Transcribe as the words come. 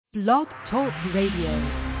Blog Talk Radio.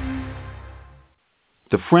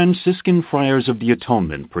 The Franciscan Friars of the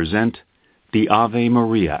Atonement present the Ave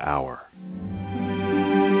Maria Hour.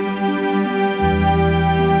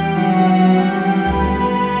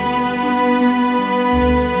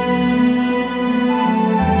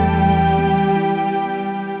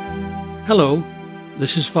 Hello,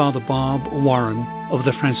 this is Father Bob Warren of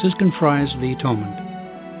the Franciscan Friars of the Atonement.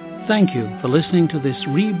 Thank you for listening to this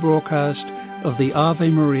rebroadcast of the Ave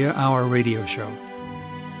Maria Hour radio show.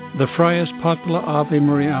 The Friars' popular Ave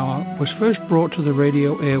Maria Hour was first brought to the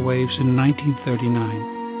radio airwaves in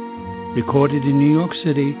 1939, recorded in New York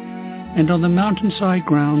City and on the mountainside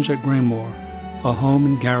grounds at Graymoor, a home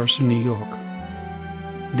in Garrison, New York.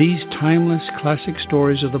 These timeless classic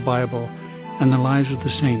stories of the Bible and the lives of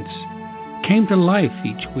the saints came to life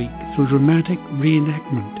each week through dramatic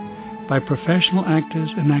reenactment by professional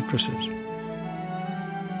actors and actresses.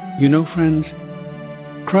 You know, friends,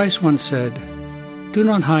 Christ once said, "Do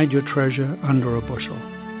not hide your treasure under a bushel."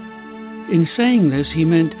 In saying this, he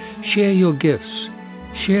meant share your gifts,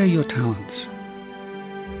 share your talents.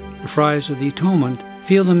 The Friars of the Atonement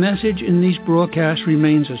feel the message in these broadcasts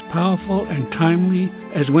remains as powerful and timely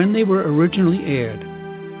as when they were originally aired,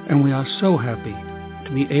 and we are so happy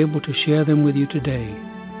to be able to share them with you today.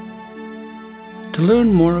 To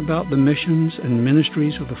learn more about the missions and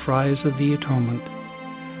ministries of the Friars of the Atonement,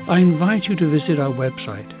 I invite you to visit our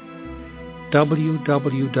website,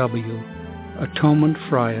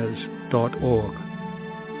 www.atonementfriars.org.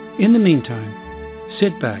 In the meantime,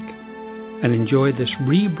 sit back and enjoy this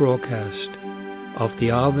rebroadcast of the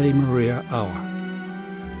Ave Maria Hour.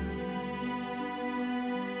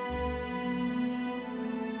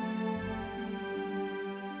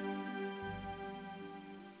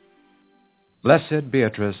 Blessed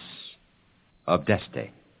Beatrice of Este.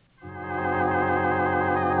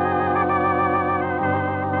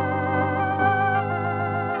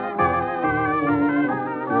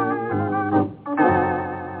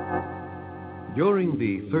 During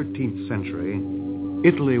the 13th century,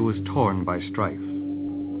 Italy was torn by strife.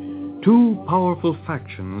 Two powerful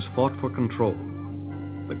factions fought for control,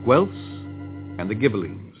 the Guelphs and the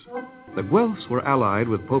Ghibellines. The Guelphs were allied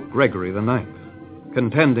with Pope Gregory IX,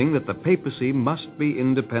 contending that the papacy must be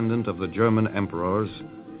independent of the German emperors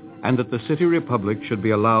and that the city republic should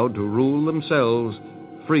be allowed to rule themselves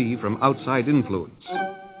free from outside influence.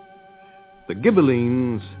 The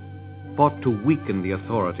Ghibellines fought to weaken the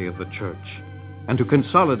authority of the church and to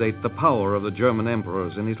consolidate the power of the German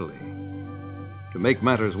emperors in Italy. To make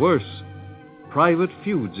matters worse, private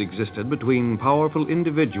feuds existed between powerful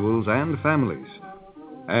individuals and families,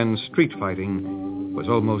 and street fighting was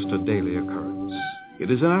almost a daily occurrence. It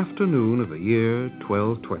is an afternoon of the year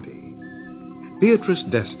 1220. Beatrice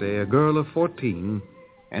d'Este, a girl of 14,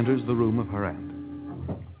 enters the room of her aunt.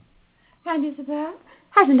 Aunt Isabel,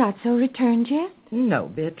 hasn't Otso returned yet? No,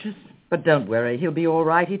 Beatrice. But don't worry, he'll be all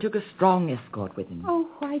right. He took a strong escort with him. Oh,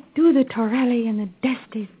 why do the Torelli and the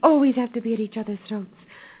D'Estes always have to be at each other's throats?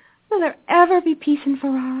 Will there ever be peace in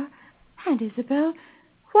Ferrara? Aunt Isabel,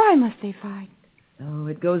 why must they fight? Oh,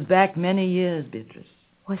 it goes back many years, Beatrice.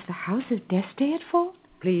 Was the house of D'Este at fault?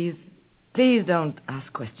 Please don't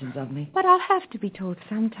ask questions of me. But I'll have to be told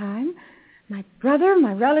sometime. My brother,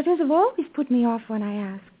 my relatives have always put me off when I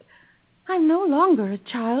asked. I'm no longer a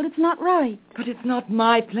child. It's not right. But it's not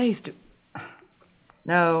my place to...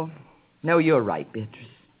 No, you're right, Beatrice.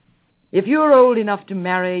 If you're old enough to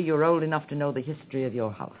marry, you're old enough to know the history of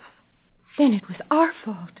your house. Then it was our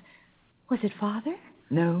fault. Was it Father?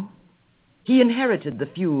 No. He inherited the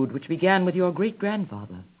feud which began with your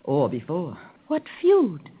great-grandfather, or before. What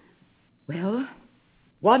feud? Well,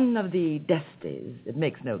 one of the D'Estes, it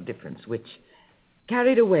makes no difference which,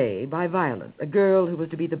 carried away by violence a girl who was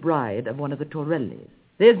to be the bride of one of the Torellis.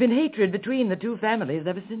 There's been hatred between the two families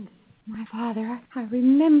ever since. My father, I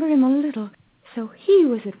remember him a little. So he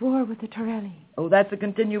was at war with the Torelli. Oh, that's a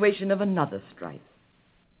continuation of another strife.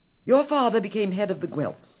 Your father became head of the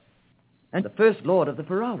Guelphs and the first lord of the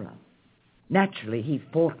Ferrara. Naturally, he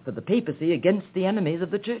fought for the papacy against the enemies of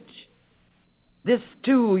the church. This,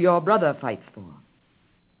 too, your brother fights for.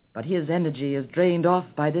 But his energy is drained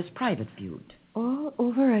off by this private feud. All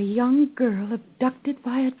over a young girl abducted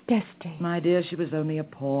by a D'Este. My dear, she was only a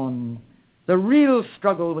pawn. The real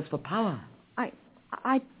struggle was for power. I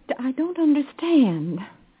don't understand.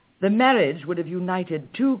 The marriage would have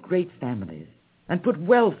united two great families and put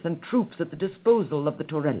wealth and troops at the disposal of the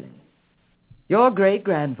Torelli. Your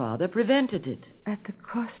great-grandfather prevented it. At the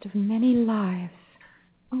cost of many lives.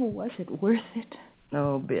 Oh, was it worth it?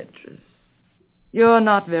 Oh, Beatrice, you're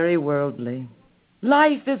not very worldly.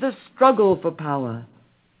 Life is a struggle for power.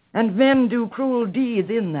 And men do cruel deeds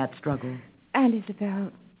in that struggle. And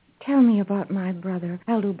Isabel, tell me about my brother,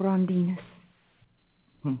 Aldobrandinus.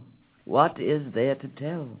 What is there to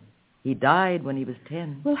tell? He died when he was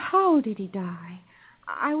 10. Well, how did he die?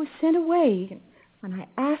 I was sent away. When I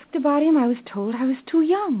asked about him, I was told I was too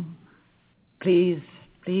young. Please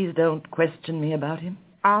don't question me about him.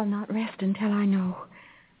 I'll not rest until I know.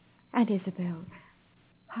 And Isabel,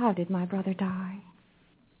 how did my brother die?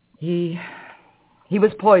 He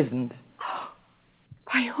was poisoned.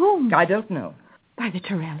 By whom? I don't know. By the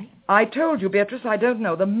Torelli? I told you, Beatrice, I don't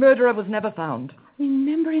know. The murderer was never found. I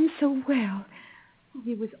remember him so well.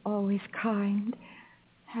 He was always kind.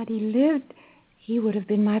 Had he lived, he would have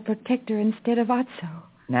been my protector instead of Otso.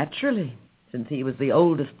 Naturally, since he was the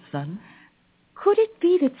oldest son. Could it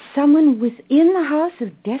be that someone within the house of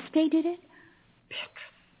Este did it?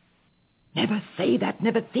 Beatrice, never say that,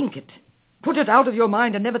 never think it. Put it out of your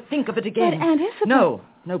mind and never think of it again. But Aunt Isabel...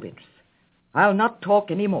 No, Beatrice. I'll not talk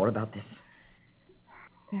any more about this.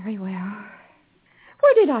 Very well.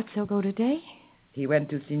 Where did Otso go today? He went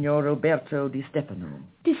to Signor Roberto Di Stefano.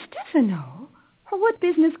 Di Stefano? What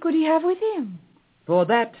business could he have with him? For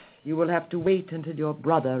that, you will have to wait until your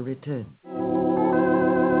brother returns.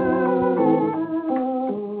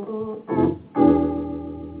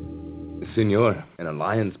 Signor, an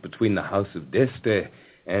alliance between the house of Este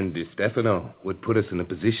and Di Stefano would put us in a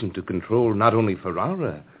position to control not only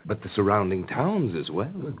Ferrara, but the surrounding towns as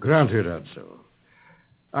well. Granted, Otso.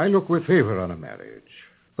 I look with favor on a marriage.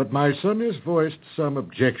 But my son has voiced some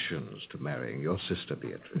objections to marrying your sister,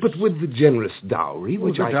 Beatrice. But with the generous dowry,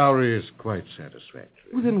 the dowry is quite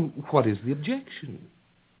satisfactory. Well, then what is the objection?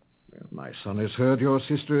 Well, my son has heard your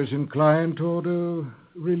sister is inclined toward a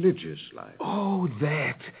religious life. Oh,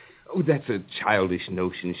 that's a childish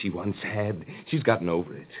notion she once had. She's gotten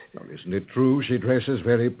over it. Well, isn't it true she dresses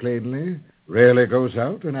very plainly, rarely goes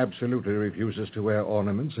out, and absolutely refuses to wear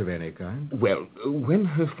ornaments of any kind? Well, when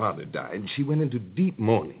her father died, she went into deep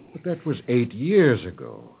mourning. But that was 8 years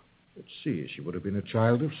ago. Let's see, she would have been a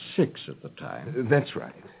child of 6 at the time. That's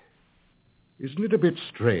right. Isn't it a bit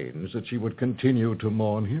strange that she would continue to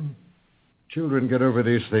mourn him? Children get over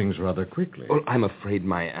these things rather quickly. Well, I'm afraid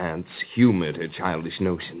my aunt's humored her childish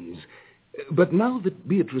notions. But now that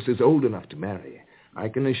Beatrice is old enough to marry, I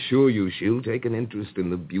can assure you she'll take an interest in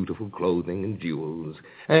the beautiful clothing and jewels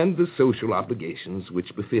and the social obligations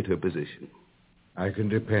which befit her position. I can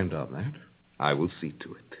depend on that. I will see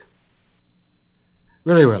to it.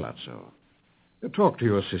 Very well, Otso. Talk to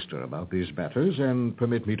your sister about these matters and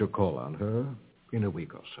permit me to call on her in a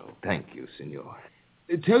week or so. Thank you, Signor.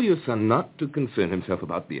 Tell your son not to concern himself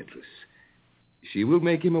about Beatrice. She will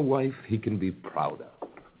make him a wife he can be proud of.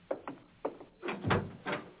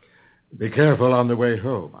 Be careful on the way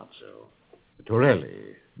home, Otso. The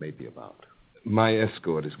Torelli may be about. My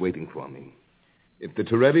escort is waiting for me. If the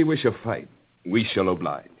Torelli wish a fight, we shall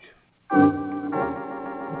oblige.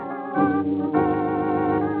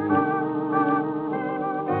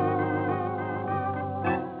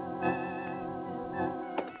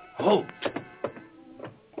 Halt!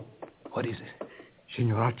 What is it?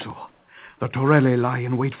 Signor Otso, the Torelli lie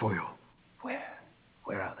in wait for you.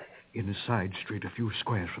 Where are they? In a side street a few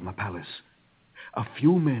squares from the palace. A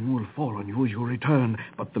few men will fall on you as you return,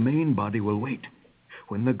 but the main body will wait.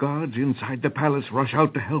 When the guards inside the palace rush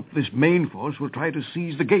out to help, this main force will try to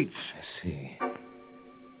seize the gates. I see.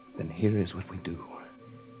 Then here is what we do.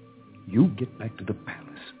 You get back to the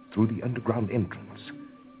palace through the underground entrance.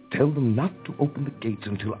 Tell them not to open the gates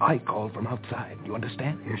until I call from outside. You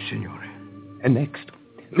understand? Yes, Signore. And next,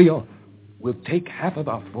 Leon, we'll take half of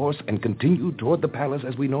our force and continue toward the palace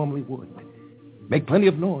as we normally would. Make plenty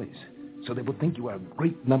of noise, so they will think you are a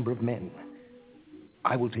great number of men.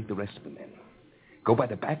 I will take the rest of the men. Go by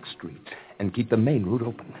the back streets and keep the main route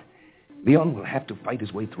open. Leon will have to fight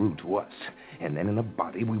his way through to us, and then in a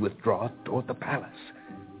body we withdraw toward the palace.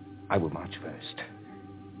 I will march first.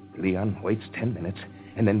 Leon waits 10 minutes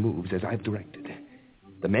and then moves as I've directed.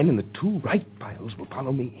 The men in the 2 right files will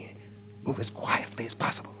follow me. Move as quietly as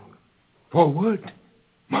possible. Forward.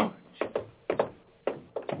 March.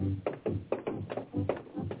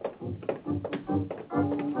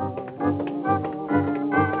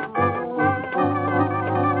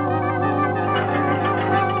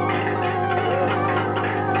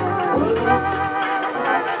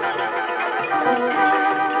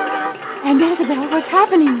 And Isabel, what's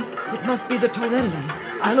happening? It must be the Torelli.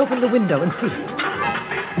 I'll open the window and see.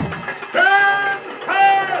 Stand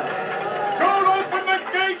fast! Don't open the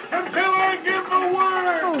gates until I give the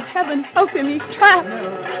word! Oh, heaven help him, he's trapped.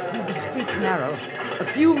 No, the street's narrow.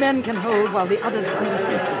 A few men can hold while the others are under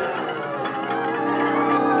safety.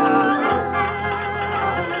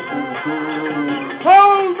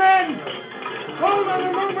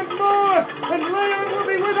 and Leon will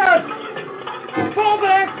be with us. Fall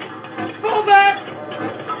back! Fall back!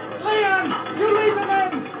 Leon, you lead the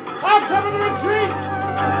men. I'll cover the retreat.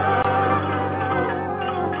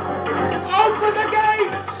 Open the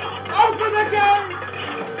gate! Open the gate!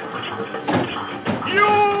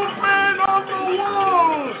 You men on the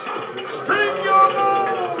walls! String your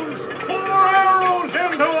bows! Pour arrows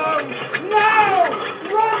into them! Now!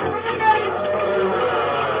 Run for the gate!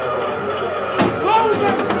 Close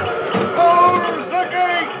it! Close the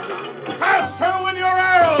gate! Faster with your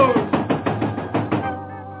arrows!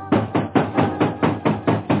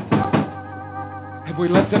 Have we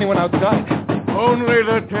left anyone outside? Only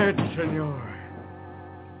the dead, senor.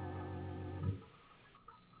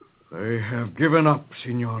 They have given up,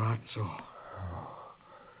 Signor Azzo.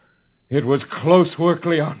 It was close work,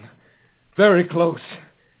 Leon. Very close.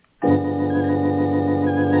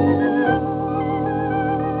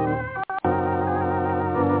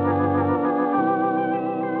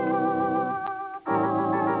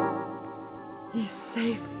 He's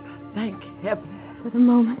safe, thank heaven. For the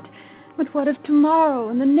moment. But what of tomorrow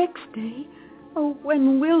and the next day? Oh,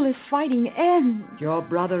 when will this fighting end? Your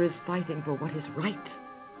brother is fighting for what is right,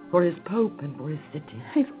 for his pope and for his city.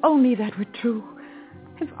 If only that were true.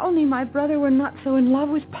 If only my brother were not so in love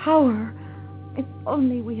with power. If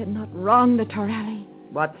only we had not wronged the Torelli.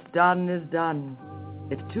 What's done is done.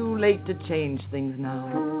 It's too late to change things now.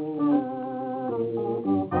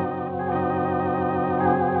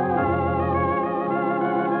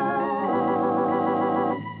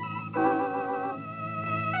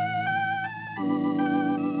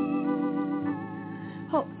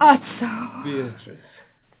 Oh, Azzo. Beatrice.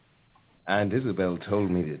 Aunt Isabel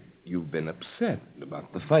told me that you've been upset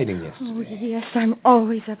about the fighting yesterday. Oh, yes, I'm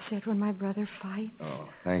always upset when my brother fights. Oh,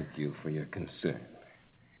 thank you for your concern.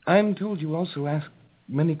 I'm told you also asked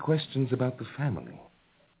many questions about the family.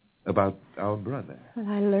 About our brother. Well,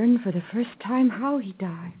 I learned for the first time how he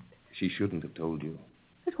died. She shouldn't have told you.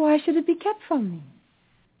 But why should it be kept from me?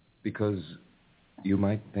 Because you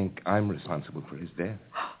might think I'm responsible for his death.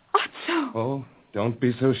 Azzo! Oh, don't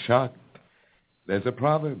be so shocked. There's a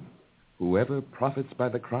proverb. Whoever profits by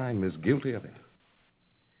the crime is guilty of it.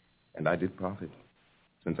 And I did profit,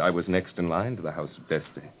 since I was next in line to the house of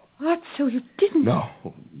Este. Azzo, you didn't... No.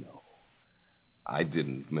 I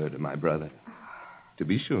didn't murder my brother. To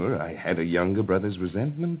be sure, I had a younger brother's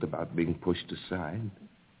resentment about being pushed aside.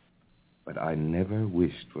 But I never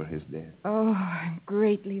wished for his death. Oh, I'm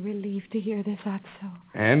greatly relieved to hear this, Azzo.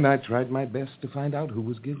 And I tried my best to find out who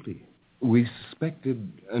was guilty. We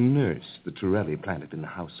suspected a nurse the Torelli planted in the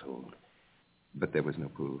household. But there was no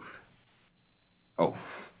proof. Oh,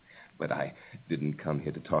 but I didn't come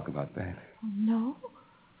here to talk about that. Oh, no?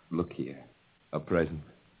 Look here. A present.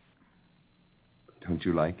 Don't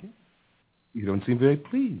you like it? You don't seem very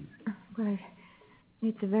pleased. Well,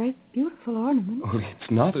 it's a very beautiful ornament. Oh,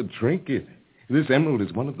 it's not a trinket. This emerald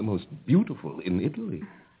is one of the most beautiful in Italy.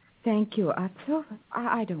 Thank you, Azzo, but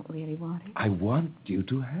I don't really want it. I want you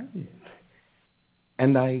to have it.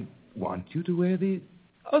 And I want you to wear the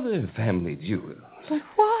other family jewels. But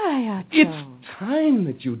why, Azzo? It's time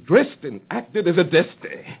that you dressed and acted as a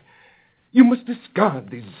Este. You must discard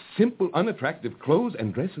these simple, unattractive clothes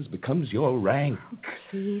and dress as becomes your rank. Oh,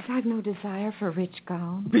 please, I've no desire for rich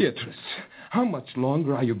gowns. Beatrice, how much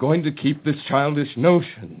longer are you going to keep this childish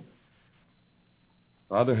notion?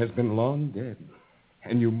 Father has been long dead,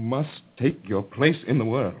 and you must take your place in the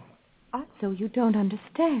world. Azzo, you don't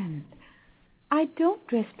understand. I don't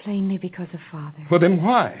dress plainly because of Father. Well, then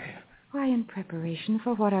why? Why, in preparation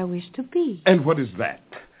for what I wish to be. And what is that?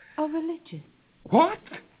 A religious. What?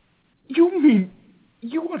 You mean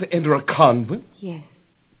you want to enter a convent? Yes.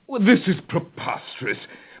 Well, this is preposterous.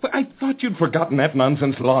 But I thought you'd forgotten that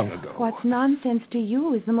nonsense long ago. What's nonsense to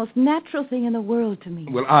you is the most natural thing in the world to me.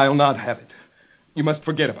 Well, I'll not have it. You must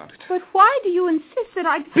forget about it. But why do you insist that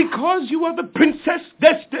I... Because you are the Princess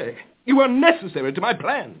d'Este. You are necessary to my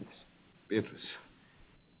plans. Beatrice,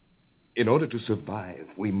 in order to survive,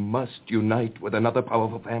 we must unite with another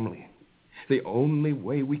powerful family. The only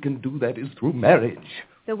way we can do that is through marriage.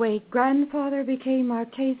 The way grandfather became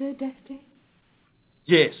Marchese d'Este?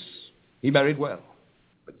 Yes, he married well.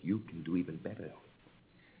 But you can do even better.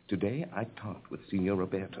 Today I talked with Signor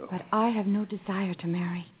Roberto. But I have no desire to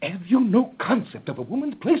marry. Have you no concept of a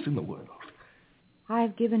woman's place in the world?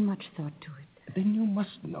 I've given much thought to it. Then you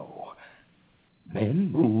must know.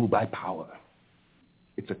 Men rule by power.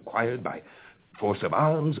 It's acquired by force of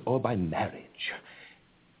arms or by marriage.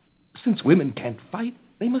 Since women can't fight,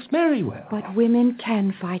 they must marry well. But women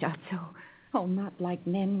can fight, Azzo. Oh, not like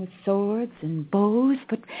men with swords and bows,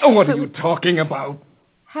 but... Oh, what are you talking about?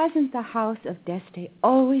 Hasn't the house of Este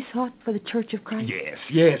always fought for the Church of Christ?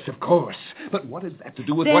 Yes, of course. But what has that to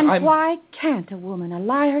do with then what I'm... why can't a woman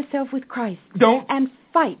ally herself with Christ and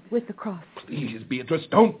fight with the cross? Please, Beatrice,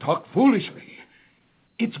 don't talk foolishly.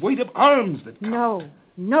 It's weight of arms that counts.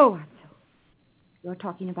 No, Otto. You're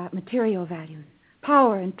talking about material values.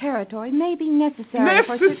 Power and territory may be necessary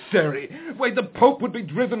Necessary? Why, the Pope would be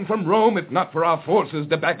driven from Rome if not for our forces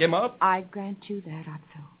to back him up. I grant you that,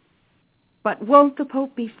 Otto. But won't the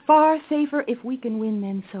Pope be far safer if we can win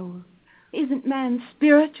men's souls? Isn't man's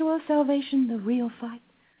spiritual salvation the real fight?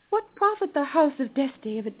 What profit the house of Este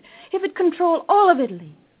if it control all of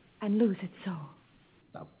Italy and lose its soul?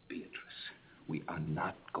 Now, Beatrice, we are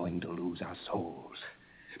not going to lose our souls.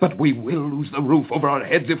 But we will lose the roof over our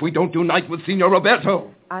heads if we don't unite with Signor Roberto.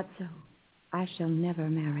 Otto, I shall never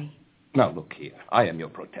marry. Now, look here. I am your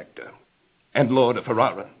protector. And Lord of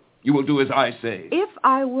Ferrara. You will do as I say. If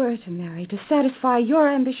I were to marry to satisfy your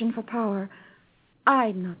ambition for power,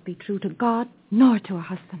 I'd not be true to God nor to a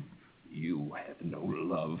husband. You have no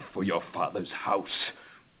love for your father's house.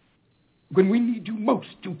 When we need you most,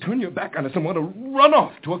 you turn your back on us and want to run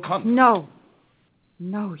off to a convent.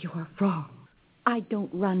 No, you are wrong. I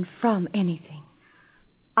don't run from anything.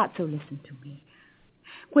 Otto, listen to me.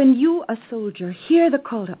 When you, a soldier, hear the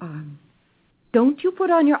call to arms, don't you put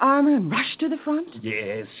on your armor and rush to the front?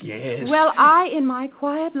 Yes. Well, I, in my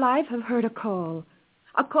quiet life, have heard a call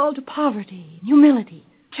to poverty, humility,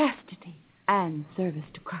 chastity, and service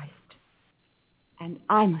to Christ. And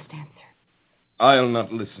I must answer. I'll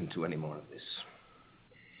not listen to any more of this.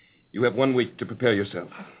 You have 1 week to prepare yourself.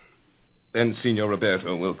 Then Signor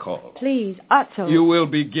Roberto will call. Please, Otto. You will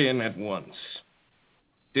begin at once.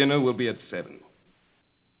 Dinner will be at 7.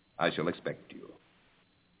 I shall expect you.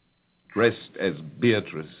 Dressed as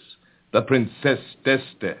Beatrice, the Princess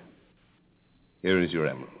d'Este. Here is your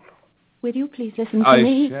emerald. Will you please listen to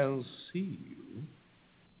me? I shall see you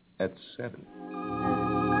at 7.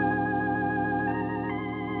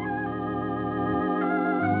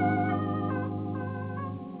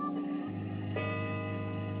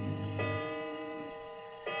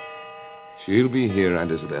 She'll be here,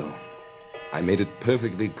 Aunt Isabel. I made it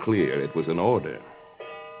perfectly clear it was an order.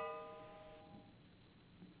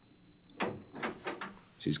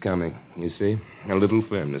 She's coming, you see? A little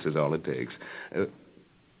firmness is all it takes.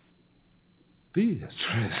 Beatrice,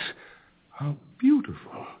 how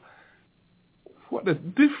beautiful. What a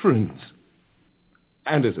difference.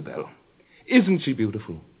 Aunt Isabel, isn't she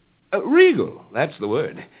beautiful? Regal, that's the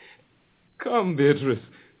word. Come, Beatrice.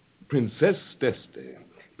 Princess d'Este,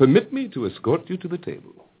 permit me to escort you to the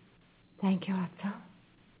table. Thank you, Otto.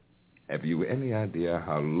 Have you any idea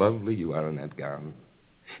how lovely you are in that gown?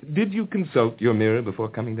 Did you consult your mirror before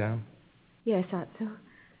coming down? Yes, Otto.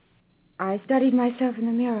 I studied myself in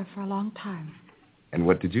the mirror for a long time. And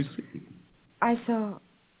what did you see? I saw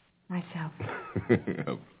myself.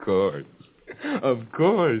 Of course.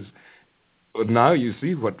 But now you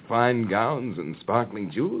see what fine gowns and sparkling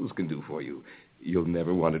jewels can do for you. You'll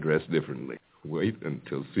never want to dress differently. Wait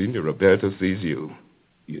until Signor Roberto sees you.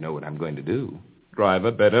 You know what I'm going to do. Drive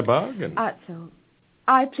a better bargain. Otto,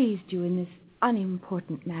 I pleased you in this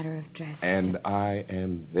unimportant matter of dress. And I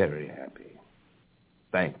am very happy.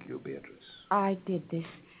 Thank you, Beatrice. I did this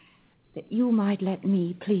that you might let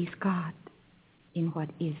me please God in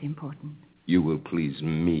what is important. You will please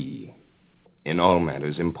me in all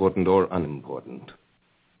matters, important or unimportant.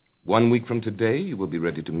 1 week from today, you will be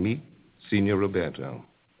ready to meet Signor Roberto.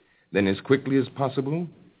 Then, as quickly as possible,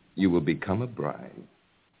 you will become a bride.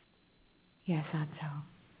 Yes, Otto.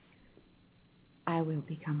 I will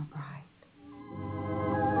become a bride.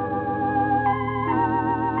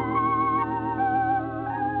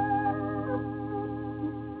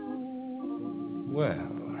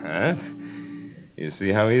 Well, you see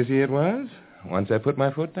how easy it was once I put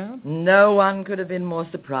my foot down? No one could have been more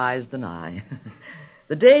surprised than I.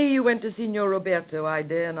 The day you went to Signor Roberto, I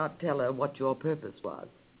dare not tell her what your purpose was.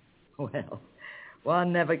 Well,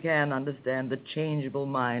 one never can understand the changeable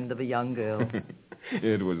mind of a young girl.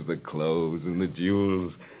 It was the clothes and the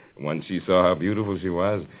jewels. Once she saw how beautiful she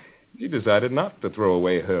was, she decided not to throw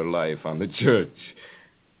away her life on the church.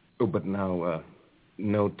 Oh, but now,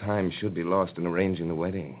 no time should be lost in arranging the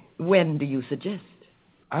wedding. When do you suggest?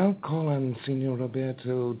 I'll call on Signor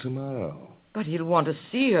Roberto tomorrow. But he'll want to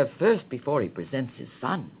see her first before he presents his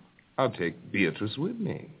son. I'll take Beatrice with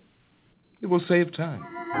me. It will save time.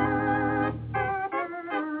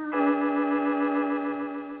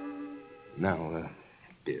 Now,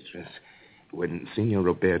 Beatrice, when Signor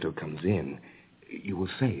Roberto comes in, you will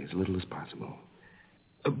say as little as possible.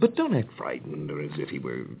 But don't act frightened or as if he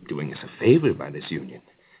were doing us a favor by this union.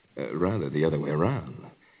 Rather the other way around.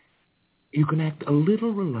 You can act a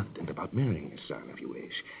little reluctant about marrying his son, if you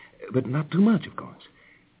wish. But not too much, of course.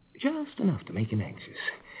 Just enough to make him anxious.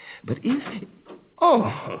 But if...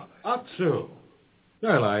 Oh! Azzo!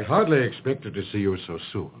 Well, I hardly expected to see you so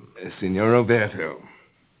soon. Signor Roberto,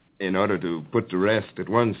 in order to put to rest at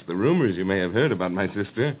once the rumors you may have heard about my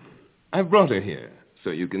sister, I've brought her here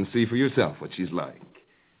so you can see for yourself what she's like.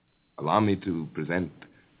 Allow me to present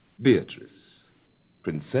Beatrice,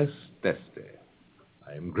 Princess Este.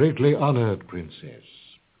 I am greatly honored, Princess.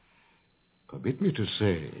 Permit me to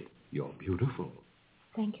say, you're beautiful.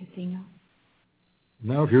 Thank you, Signor.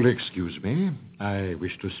 Now, if you'll excuse me, I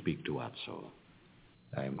wish to speak to Azzo.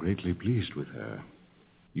 I am greatly pleased with her.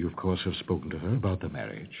 You, of course, have spoken to her about the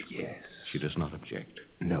marriage. Yes. She does not object.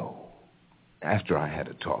 No. After I had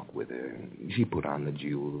a talk with her, she put on the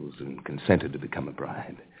jewels and consented to become a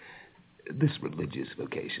bride. This religious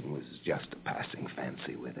vocation was just a passing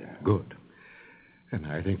fancy with her. Good. And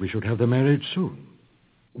I think we should have the marriage soon.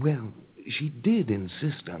 Well, she did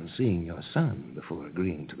insist on seeing your son before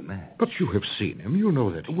agreeing to the match. But you have seen him. You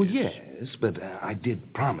know that he Well, is. yes, but I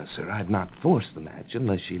did promise her I'd not force the match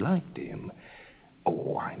unless she liked him.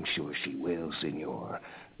 Oh, I'm sure she will, Signor.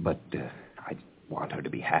 But I want her to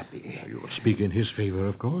be happy. You will speak in his favor,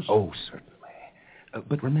 of course? Oh, certainly.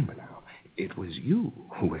 But remember now, it was you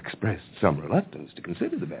who expressed some reluctance to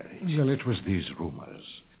consider the marriage. Well, it was these rumors.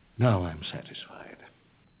 Now I'm satisfied.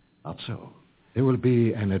 Not so. There will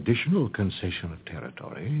be an additional concession of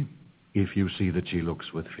territory if you see that she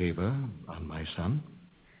looks with favor on my son.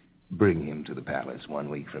 Bring him to the palace 1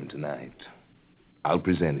 week from tonight. I'll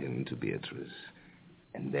present him to Beatrice,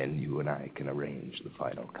 and then you and I can arrange the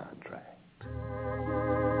final contract.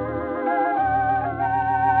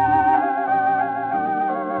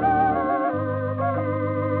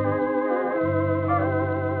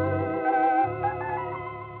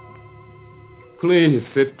 Please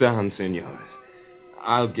sit down, senors.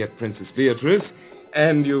 I'll get Princess Beatrice,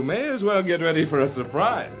 and you may as well get ready for a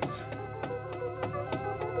surprise.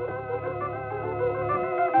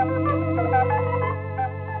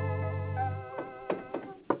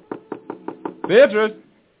 Beatrice!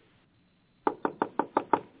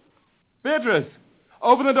 Beatrice!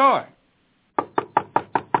 Open the door!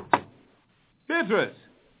 Beatrice!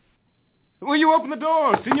 Will you open the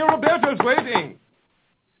door? Signor Roberto's waiting.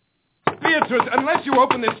 Beatrice, unless you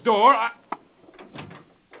open this door,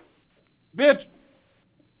 Beatrice!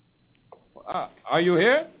 Are you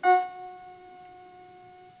here?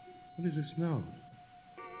 What is this note?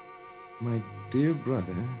 My dear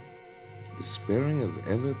brother, despairing of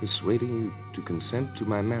ever persuading you to consent to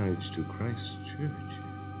my marriage to Christ's church,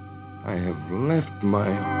 I have left my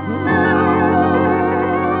home.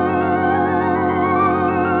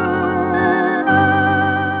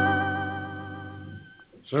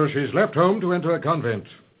 So she's left home to enter a convent.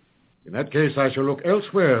 In that case, I shall look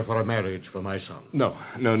elsewhere for a marriage for my son. No.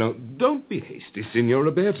 Don't be hasty, Signor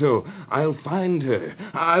Roberto. I'll find her.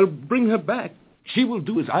 I'll bring her back. She will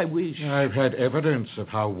do as I wish. I've had evidence of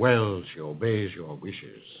how well she obeys your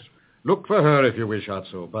wishes. Look for her if you wish,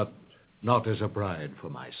 Azzo, but not as a bride for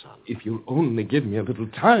my son. If you'll only give me a little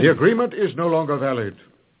time. The agreement is no longer valid.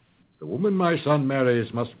 The woman my son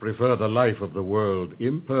marries must prefer the life of the world,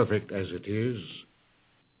 imperfect as it is,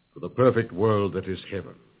 to the perfect world that is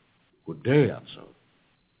heaven. Good day, Azzo.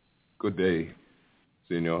 Good day,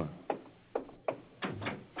 Signor.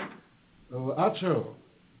 Oh, Azzo,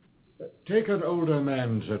 take an older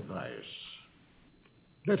man's advice.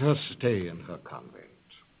 Let her stay in her convent.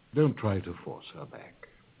 Don't try to force her back.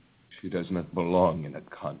 She does not belong in a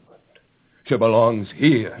convent. She belongs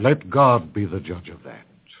here. Let God be the judge of that.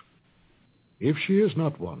 If she is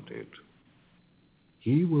not wanted,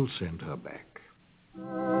 he will send her back.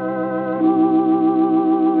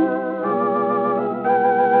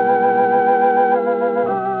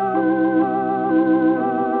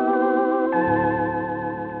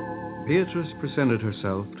 Beatrice presented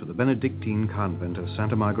herself to the Benedictine convent of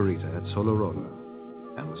Santa Margherita at Solorona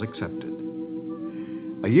and was accepted.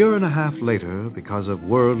 A year and a half later, because of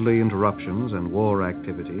worldly interruptions and war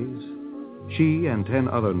activities, she and 10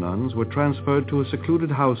 other nuns were transferred to a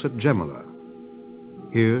secluded house at Gemula.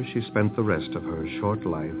 Here she spent the rest of her short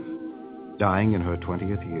life, dying in her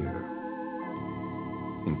 20th year.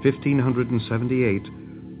 In 1578,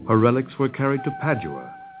 her relics were carried to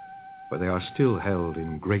Padua, where they are still held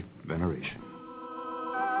in great veneration.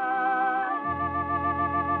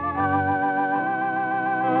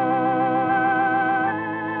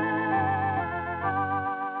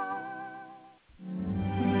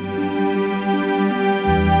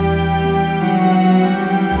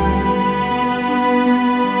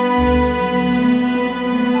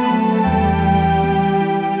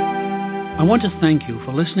 I want to thank you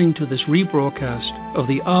for listening to this rebroadcast of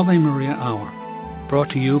the Ave Maria Hour, brought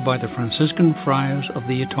to you by the Franciscan Friars of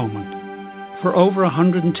the Atonement. For over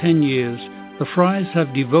 110 years, the friars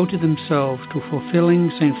have devoted themselves to fulfilling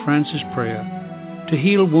St. Francis' prayer, to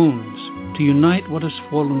heal wounds, to unite what has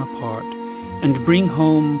fallen apart, and to bring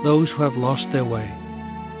home those who have lost their way.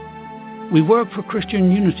 We work for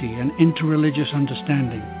Christian unity and interreligious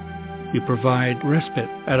understanding. We provide respite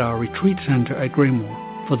at our retreat center at Greymoor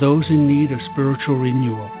for those in need of spiritual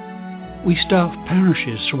renewal. We staff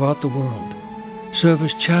parishes throughout the world, serve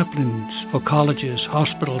as chaplains for colleges,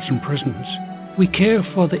 hospitals, and prisons. We care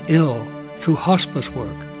for the ill through hospice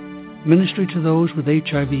work, ministry to those with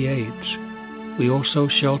HIV/AIDS. We also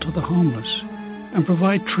shelter the homeless and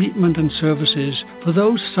provide treatment and services for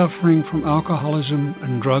those suffering from alcoholism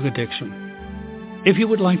and drug addiction. If you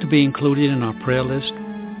would like to be included in our prayer list,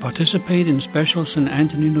 participate in special St.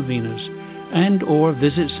 Anthony novenas, and or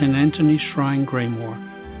visit St. Anthony's Shrine, Greymoor,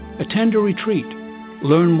 attend a retreat,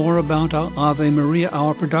 learn more about our Ave Maria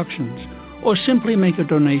Hour productions, or simply make a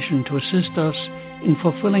donation to assist us in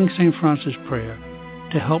fulfilling St. Francis' prayer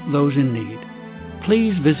to help those in need,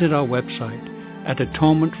 please visit our website at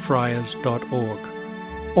atonementfriars.org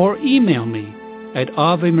or email me at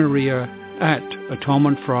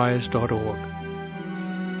avemaria@atonementfriars.org.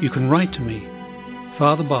 You can write to me,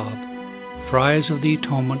 Father Bob, Friars of the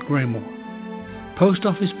Atonement, Greymoor, Post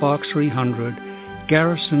Office Box 300,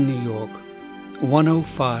 Garrison, New York,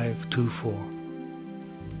 10524.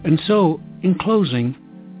 And so, in closing,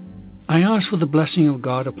 I ask for the blessing of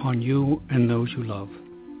God upon you and those you love.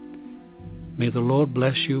 May the Lord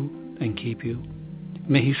bless you and keep you.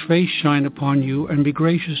 May his face shine upon you and be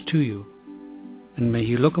gracious to you. And may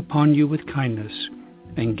he look upon you with kindness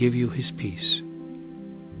and give you his peace.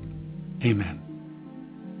 Amen.